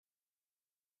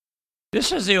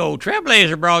This is the old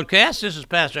Trailblazer broadcast. This is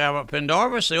Pastor Albert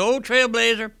Pendarvis, the old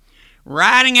Trailblazer,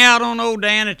 riding out on old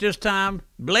Dan at this time,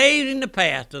 blazing the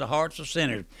path to the hearts of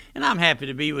sinners. And I'm happy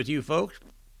to be with you folks.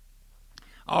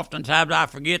 Oftentimes I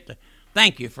forget to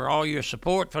thank you for all your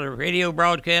support for the radio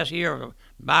broadcast here, of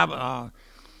the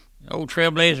old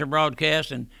Trailblazer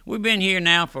broadcast. And we've been here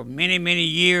now for many, many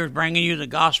years bringing you the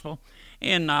gospel.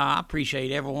 And I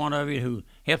appreciate every one of you who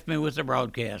helped me with the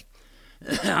broadcast.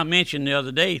 I mentioned the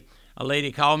other day, a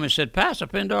lady called me and said, Pastor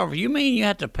Pendorfer, you mean you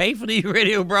have to pay for these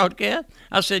radio broadcasts?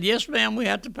 I said, yes, ma'am, we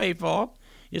have to pay for them.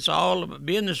 It's all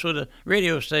business with the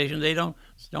radio station. They don't.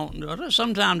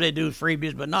 Sometimes they do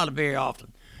freebies, but not very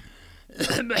often.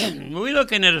 We're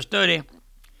looking at a study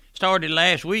started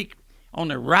last week on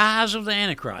the rise of the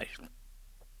Antichrist,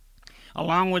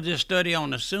 along with this study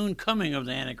on the soon coming of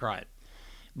the Antichrist.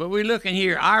 But we're looking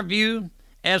here, our view,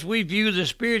 as we view the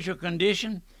spiritual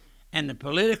condition and the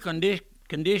political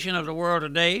condition of the world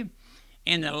today,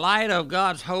 in the light of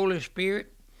God's Holy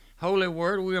Spirit, Holy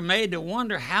Word, we are made to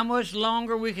wonder how much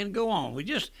longer we can go on. We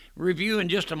just review in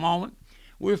just a moment.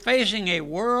 We're facing a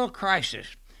world crisis.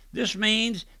 This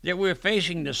means that we're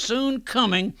facing the soon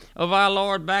coming of our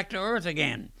Lord back to earth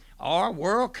again, or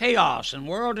world chaos and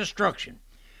world destruction,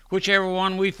 whichever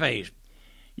one we face.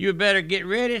 You better get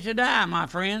ready to die, my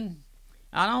friend.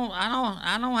 I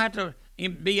don't have to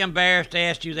be embarrassed to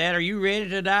ask you that. Are you ready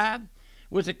to die?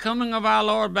 With the coming of our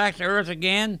Lord back to earth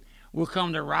again will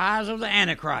come the rise of the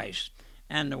Antichrist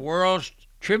and the world's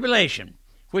tribulation,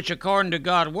 which according to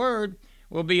God's word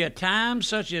will be a time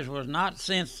such as was not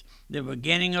since the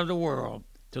beginning of the world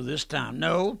to this time,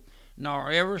 no, nor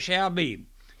ever shall be.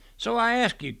 So I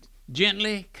ask you,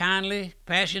 gently, kindly,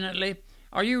 passionately,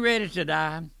 are you ready to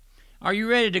die? Are you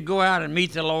ready to go out and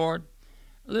meet the Lord?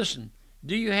 Listen,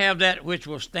 do you have that which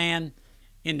will stand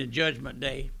in the judgment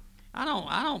day? I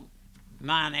don't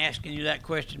mind asking you that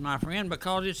question, my friend,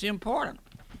 because it's important.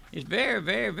 It's very,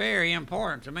 very, very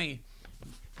important to me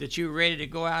that you're ready to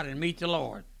go out and meet the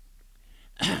Lord.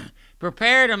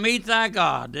 Prepare to meet thy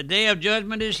God. The day of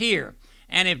judgment is here.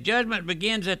 And if judgment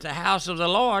begins at the house of the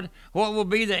Lord, what will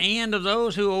be the end of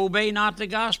those who obey not the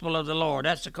gospel of the Lord?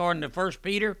 That's according to 1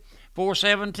 Peter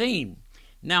 4:17.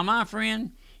 Now, my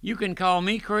friend, you can call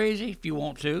me crazy if you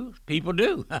want to. People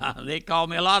do. They call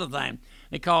me a lot of things.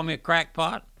 They call me a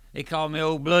crackpot. They call me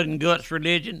old blood and guts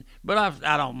religion, but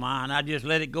I don't mind. I just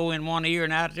let it go in one ear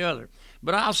and out the other.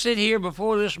 But I'll sit here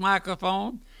before this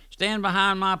microphone, stand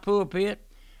behind my pulpit,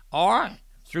 or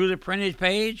through the printed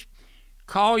page,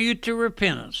 call you to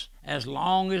repentance as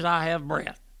long as I have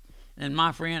breath. And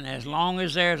my friend, as long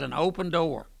as there's an open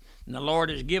door, and the Lord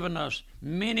has given us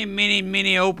many, many,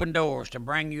 many open doors to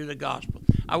bring you the gospel.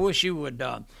 I wish you would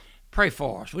pray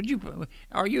for us.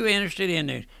 Are you interested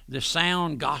in the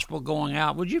sound gospel going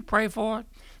out? Would you pray for it?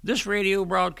 This radio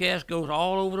broadcast goes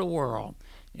all over the world,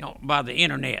 by the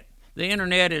internet. The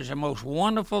internet is the most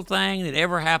wonderful thing that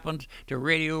ever happens to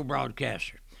radio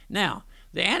broadcasters. Now,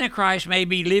 the Antichrist may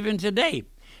be living today,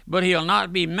 but he'll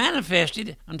not be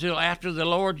manifested until after the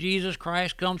Lord Jesus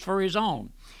Christ comes for his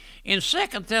own. In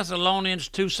 2 Thessalonians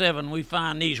 2:7, we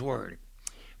find these words,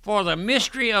 For the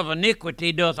mystery of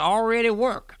iniquity doth already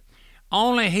work.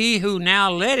 Only he who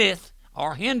now letteth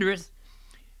or hindereth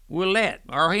will let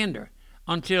or hinder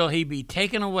until he be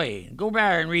taken away. Go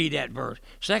back and read that verse,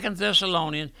 2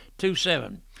 Thessalonians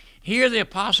 2:7. Here the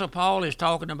Apostle Paul is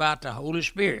talking about the Holy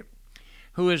Spirit,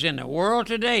 who is in the world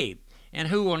today and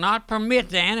who will not permit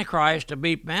the Antichrist to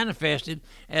be manifested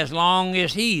as long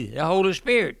as he, the Holy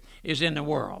Spirit, is in the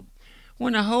world.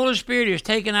 When the Holy Spirit is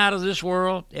taken out of this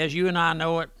world, as you and I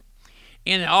know it,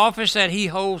 in the office that he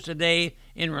holds today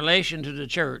in relation to the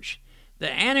church,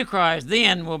 the Antichrist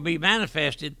then will be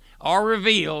manifested or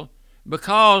revealed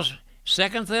because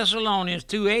 2 Thessalonians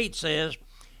 2:8 says,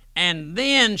 And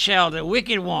then shall the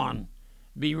wicked one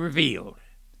be revealed.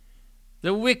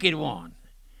 The wicked one.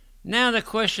 Now the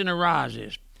question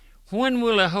arises, when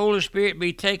will the Holy Spirit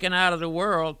be taken out of the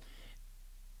world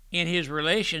in his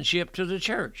relationship to the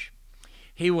church?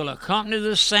 He will accompany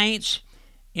the saints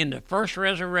in the first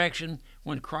resurrection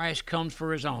when Christ comes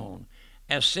for his own,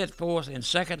 as set forth in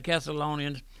 2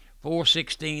 Thessalonians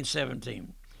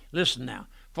 4:16-17. Listen now.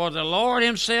 For the Lord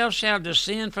himself shall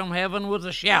descend from heaven with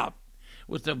a shout,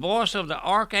 with the voice of the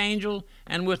archangel,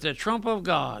 and with the trump of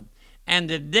God, and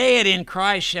the dead in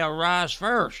Christ shall rise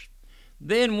first.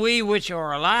 Then we which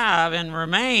are alive and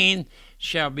remain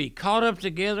shall be caught up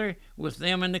together with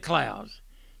them in the clouds,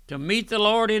 to meet the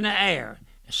Lord in the air.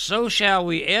 So shall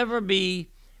we ever be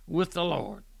with the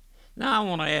Lord. Now I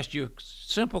want to ask you a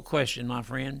simple question, my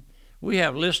friend. We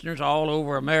have listeners all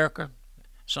over America,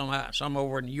 some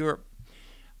over in Europe.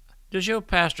 Does your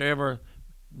pastor ever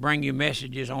bring you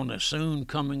messages on the soon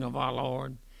coming of our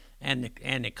Lord and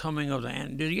the coming of the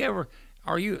end? Do you ever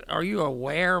are you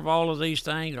aware of all of these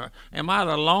things, or am I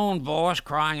the lone voice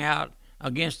crying out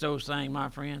against those things, my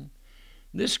friend?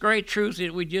 This great truth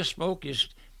that we just spoke is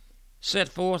set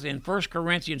forth in 1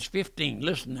 Corinthians 15.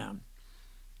 Listen now.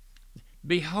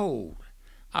 Behold,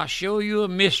 I show you a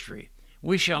mystery.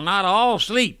 We shall not all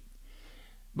sleep,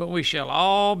 but we shall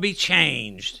all be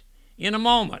changed in a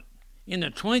moment, in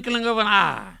the twinkling of an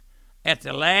eye, at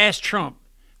the last trump.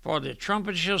 For the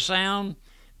trumpet shall sound,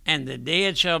 and the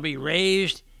dead shall be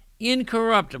raised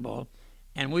incorruptible,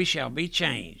 and we shall be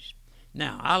changed.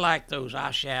 Now, I like those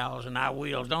I shalls and I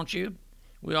wills, don't you?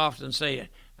 We often say,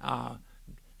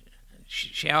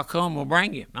 shall come will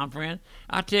bring you, my friend.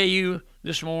 I tell you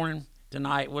this morning,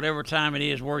 tonight, whatever time it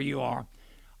is where you are,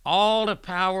 all the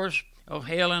powers of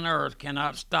hell and earth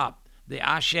cannot stop the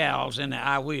I shalls and the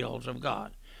I wills of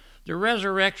God. The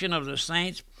resurrection of the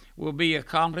saints will be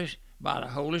accomplished by the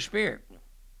Holy Spirit.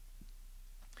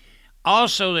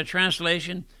 Also, the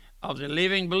translation of the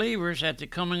living believers at the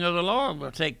coming of the Lord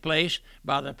will take place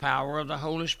by the power of the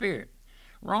Holy Spirit.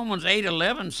 Romans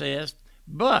 8:11 says,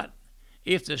 But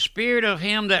if the Spirit of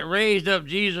him that raised up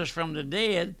Jesus from the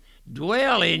dead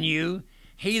dwell in you,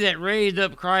 he that raised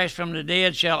up Christ from the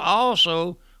dead shall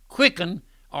also quicken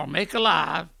or make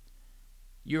alive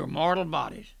your mortal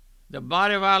bodies, the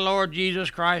body of our Lord Jesus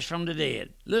Christ from the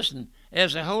dead. Listen,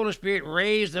 as the Holy Spirit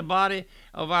raised the body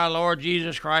of our Lord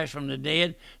Jesus Christ from the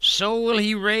dead, so will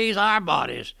he raise our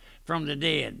bodies from the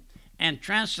dead and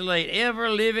translate every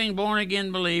living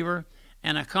born-again believer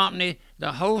and accompany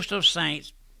the host of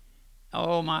saints.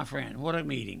 Oh, my friend, what a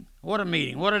meeting. What a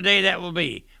meeting. What a day that will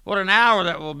be. What an hour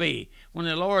that will be when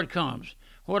the Lord comes.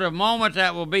 What a moment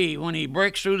that will be when he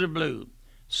breaks through the blue.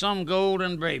 Some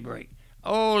golden daybreak.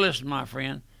 Oh, listen, my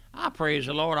friend, I praise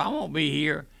the Lord. I won't be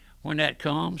here when that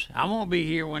comes. I won't be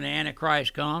here when the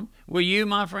Antichrist comes. Will you,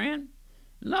 my friend?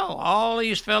 No, all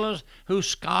these fellows who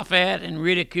scoff at and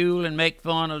ridicule and make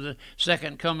fun of the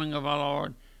second coming of our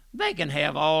Lord, they can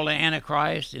have all the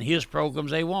Antichrist and his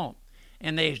programs they want,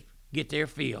 and they get their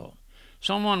fill.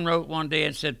 Someone wrote one day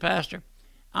and said, Pastor,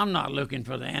 I'm not looking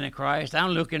for the Antichrist.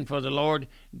 I'm looking for the Lord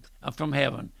from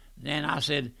heaven. And I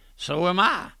said, so am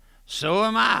I. So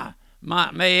am I.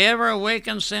 May every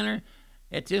awakened sinner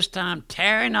at this time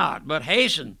tarry not, but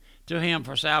hasten to him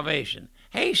for salvation.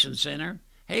 Hasten, sinner.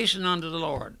 Hasten unto the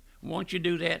Lord. Won't you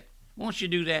do that? Won't you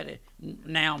do that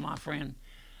now, my friend?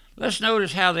 Let's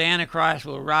notice how the Antichrist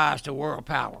will rise to world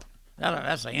power.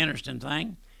 That's an interesting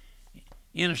thing.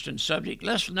 Interesting subject.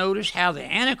 Let's notice how the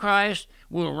Antichrist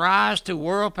will rise to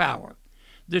world power.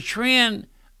 The trend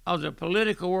of the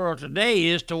political world today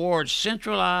is towards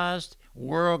centralized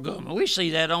world government. We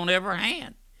see that on every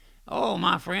hand. Oh,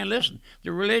 my friend, listen.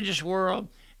 The religious world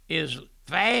is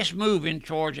fast moving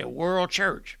towards a world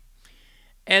church.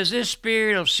 As this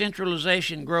spirit of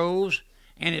centralization grows,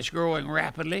 and it's growing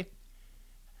rapidly,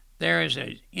 there is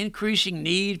an increasing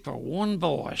need for one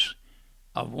voice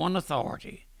of one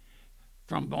authority.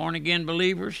 From born-again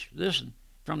believers, listen,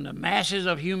 from the masses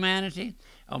of humanity,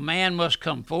 a man must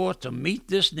come forth to meet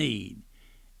this need.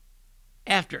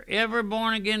 After every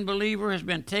born-again believer has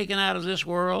been taken out of this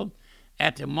world,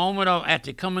 at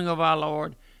the coming of our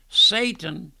Lord,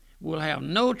 Satan will have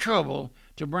no trouble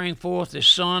to bring forth his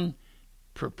son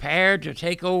prepared to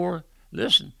take over.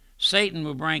 Listen, Satan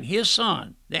will bring his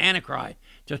son, the Antichrist,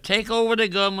 to take over the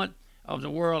government of the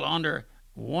world under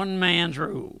one man's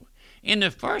rule. In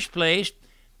the first place,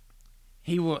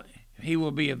 he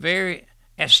will be a very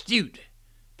astute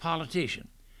politician,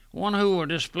 one who will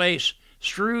display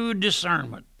shrewd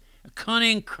discernment,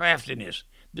 cunning craftiness,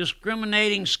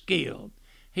 discriminating skill.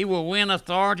 He will win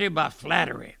authority by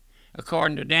flattery,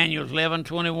 according to Daniel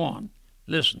 11:21.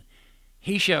 Listen,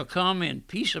 he shall come in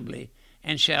peaceably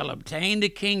and shall obtain the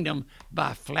kingdom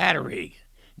by flattery.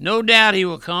 No doubt he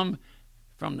will come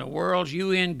from the world's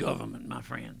UN government, my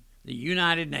friend, the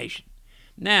United Nations.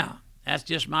 Now, that's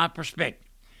just my perspective.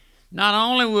 Not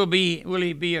only will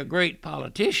he be a great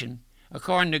politician,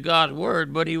 according to God's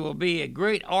word, but he will be a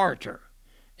great orator,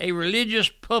 a religious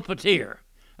puppeteer,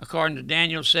 according to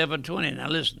Daniel 7:20. Now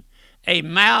listen, a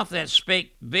mouth that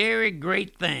spake very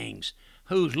great things,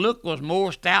 whose look was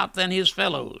more stout than his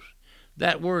fellows.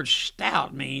 That word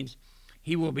stout means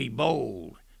he will be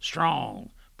bold,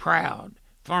 strong, proud,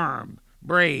 firm,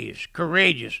 brave,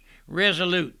 courageous,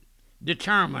 resolute,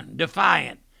 determined,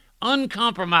 defiant,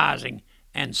 uncompromising,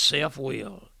 and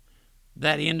self-willed.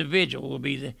 That individual will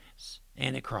be the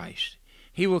Antichrist.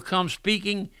 He will come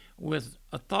speaking with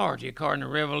authority, according to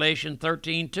Revelation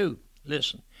 13:2.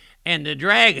 Listen, and the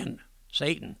dragon,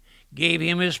 Satan, gave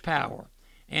him his power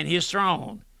and his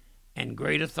throne and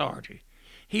great authority.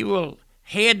 He will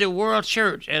head the world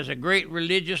church as a great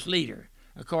religious leader,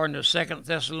 according to 2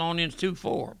 Thessalonians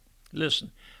 2:4.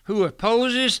 Listen, who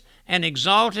opposes and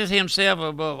exalteth himself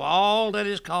above all that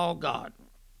is called God,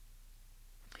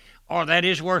 or that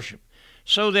is worship,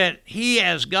 so that he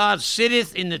as God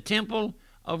sitteth in the temple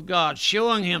of God,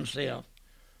 showing himself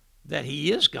that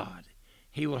he is God.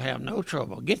 He will have no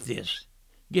trouble. Get this,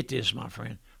 my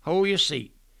friend. Hold your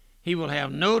seat. He will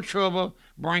have no trouble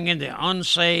bringing the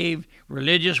unsaved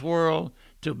religious world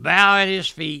to bow at his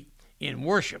feet in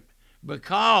worship,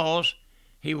 because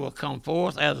he will come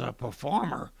forth as a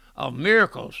performer of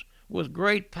miracles with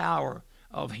great power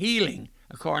of healing,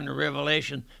 according to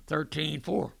Revelation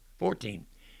 13:14,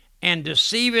 and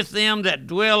deceiveth them that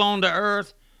dwell on the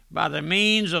earth by the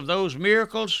means of those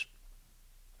miracles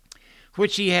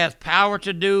which he hath power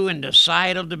to do in the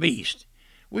sight of the beast.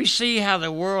 We see how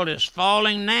the world is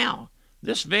falling now,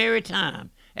 this very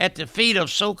time, at the feet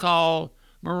of so-called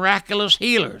miraculous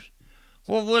healers.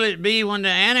 What will it be when the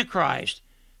Antichrist,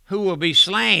 who will be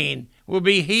slain, will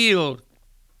be healed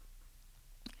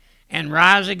and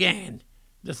rise again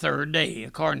the third day,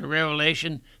 according to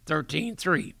Revelation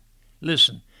 13:3.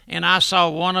 Listen, and I saw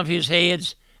one of his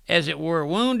heads as it were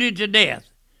wounded to death,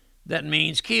 that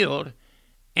means killed,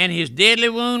 and his deadly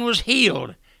wound was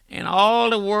healed, and all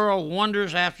the world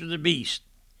wonders after the beast,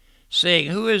 saying,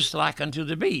 Who is like unto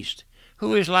the beast?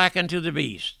 Who is like unto the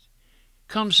beast?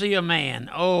 Come see a man.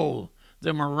 Oh,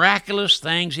 the miraculous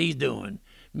things he's doing.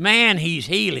 Man, he's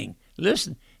healing.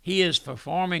 Listen, he is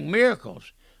performing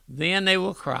miracles. Then they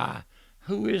will cry,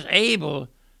 Who is able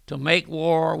to make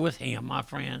war with him, my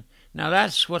friend? Now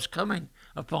that's what's coming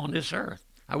upon this earth.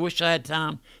 I wish I had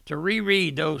time to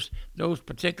reread those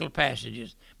particular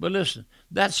passages. But listen,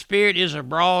 that spirit is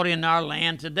abroad in our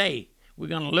land today. We're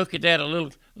going to look at that a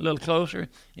little closer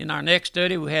in our next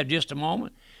study. We have just a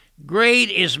moment. Great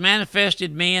is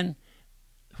manifested men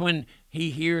when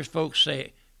he hears folks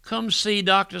say, Come see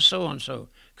Dr. So-and-so.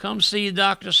 Come see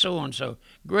Dr. So-and-so.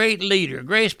 Great leader,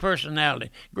 great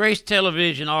personality, great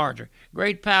television orator,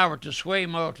 great power to sway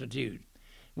multitude.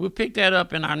 We'll pick that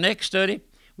up in our next study.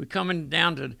 We're coming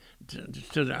down to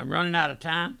running out of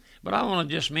time, but I want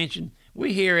to just mention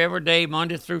we hear every day,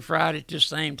 Monday through Friday at the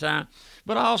same time.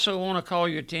 But I also want to call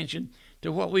your attention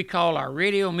to what we call our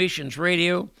Radio Missions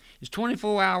Radio. It's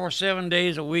 24 hours, 7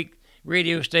 days a week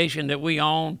radio station that we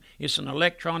own. It's an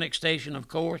electronic station, of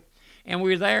course, and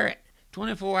we're there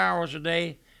 24 hours a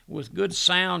day with good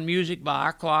sound music by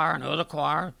our choir and other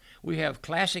choir. We have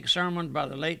classic sermons by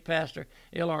the late pastor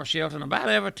L.R. Shelton about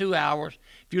every 2 hours.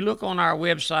 If you look on our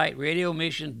website,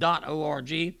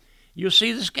 radiomission.org, you'll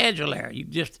see the schedule there. You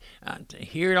just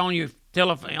hear it on your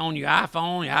telephone, on your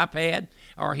iPhone, your iPad,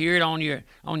 or hear it on your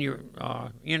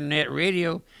internet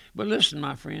radio. But listen,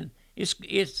 my friend, it's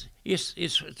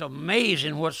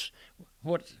amazing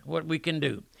what we can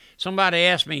do. Somebody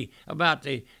asked me about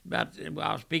I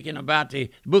was speaking about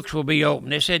the books will be open.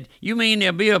 They said, you mean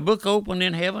there'll be a book open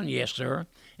in heaven? Yes, sir.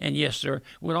 And yes, sir.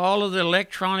 With all of the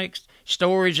electronic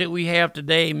stories that we have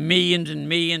today, millions and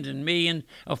millions and millions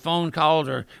of phone calls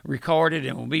are recorded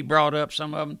and will be brought up,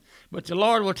 some of them. But the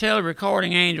Lord will tell the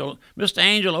recording angel, Mr.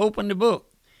 Angel, open the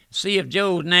book. See if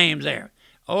Joe's name's there.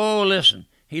 Oh, listen.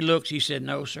 He looks. He said,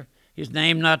 no, sir. His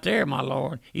name's not there, my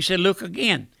Lord. He said, look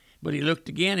again. But he looked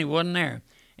again. He wasn't there.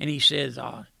 And he says,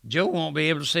 Joe won't be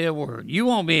able to say a word. You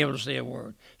won't be able to say a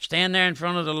word. Stand there in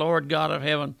front of the Lord God of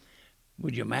heaven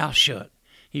with your mouth shut.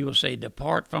 He will say,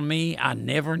 depart from me, I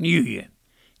never knew you.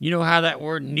 You know how that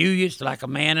word knew you? It's like a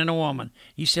man and a woman.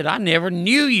 He said, I never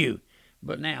knew you.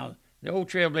 But now, the old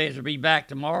Trailblazer will be back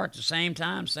tomorrow at the same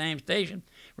time, same station.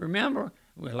 Remember,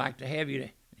 we'd like to have you,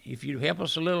 if you help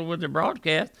us a little with the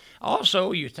broadcast.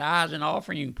 Also, your tithes and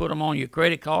offering, you can put them on your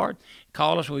credit card.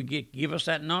 Call us, give us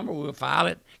that number, we'll file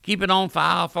it, keep it on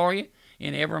file for you.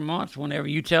 And every month, whenever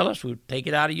you tell us, we'll take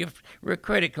it out of your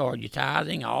credit card, your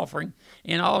tithing, offering.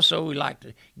 And also, we'd like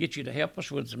to get you to help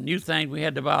us with some new things. We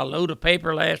had to buy a load of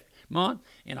paper last month,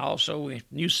 and also a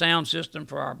new sound system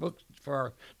for our books, for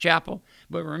our chapel.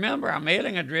 But remember, our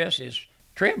mailing address is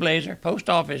Trailblazer, Post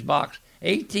Office Box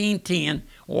 1810,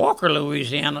 Walker,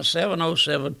 Louisiana,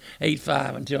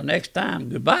 70785. Until next time,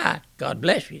 goodbye. God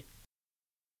bless you.